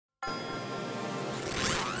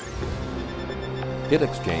Hit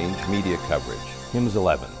Exchange Media Coverage, HIMSS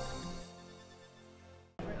 11.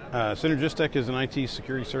 CynergisTek is an IT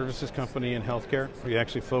security services company in healthcare. We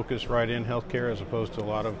actually focus right in healthcare as opposed to a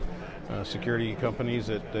lot of security companies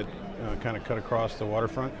that kind of cut across the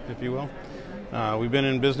waterfront, if you will. We've been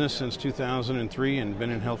in business since 2003 and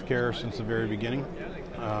been in healthcare since the very beginning,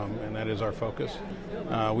 and that is our focus.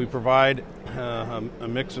 We provide a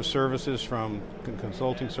mix of services from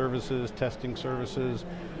consulting services, testing services,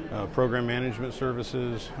 program management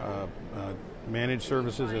services, managed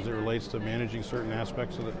services as it relates to managing certain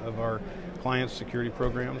aspects of our clients' security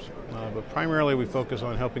programs. But primarily we focus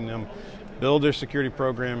on helping them build their security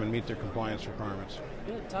program and meet their compliance requirements.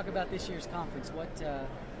 Good. Talk about this year's conference.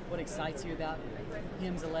 What excites you about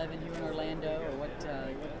HIMSS 11, you in Orlando, or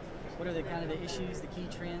what are the kind of the issues, the key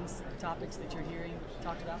trends, topics that you're hearing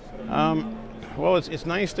talked about? Well, it's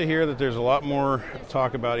nice to hear that there's a lot more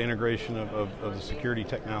talk about integration of the security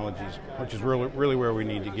technologies, which is really where we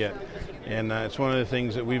need to get. And it's one of the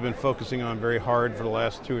things that we've been focusing on very hard for the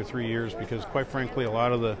last 2 or 3 years, because quite frankly, a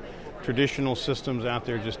lot of the traditional systems out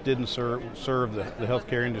there just didn't serve the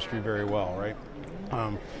healthcare industry very well, right?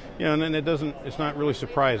 You know, and then it's not really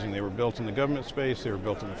surprising. They were built in the government space, they were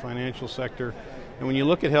built in the financial sector. And when you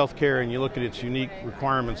look at healthcare and you look at its unique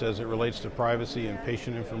requirements as it relates to privacy and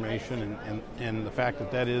patient information and the fact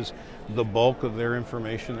that that is the bulk of their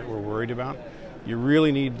information that we're worried about, you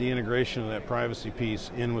really need the integration of that privacy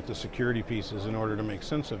piece in with the security pieces in order to make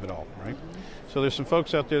sense of it all, right? So there's some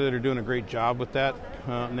folks out there that are doing a great job with that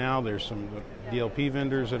now. There's some DLP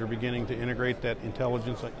vendors that are beginning to integrate that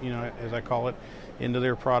intelligence, you know, as I call it, into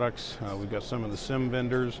their products. We've got some of the SIM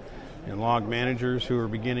vendors and log managers who are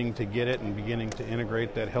beginning to get it and beginning to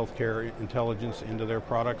integrate that healthcare intelligence into their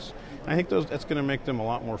products. And I think that's going to make them a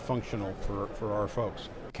lot more functional for our folks.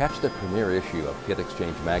 Catch the premiere issue of Hit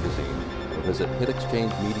Exchange magazine or visit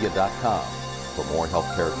hitexchangemedia.com for more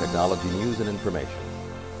healthcare technology news and information.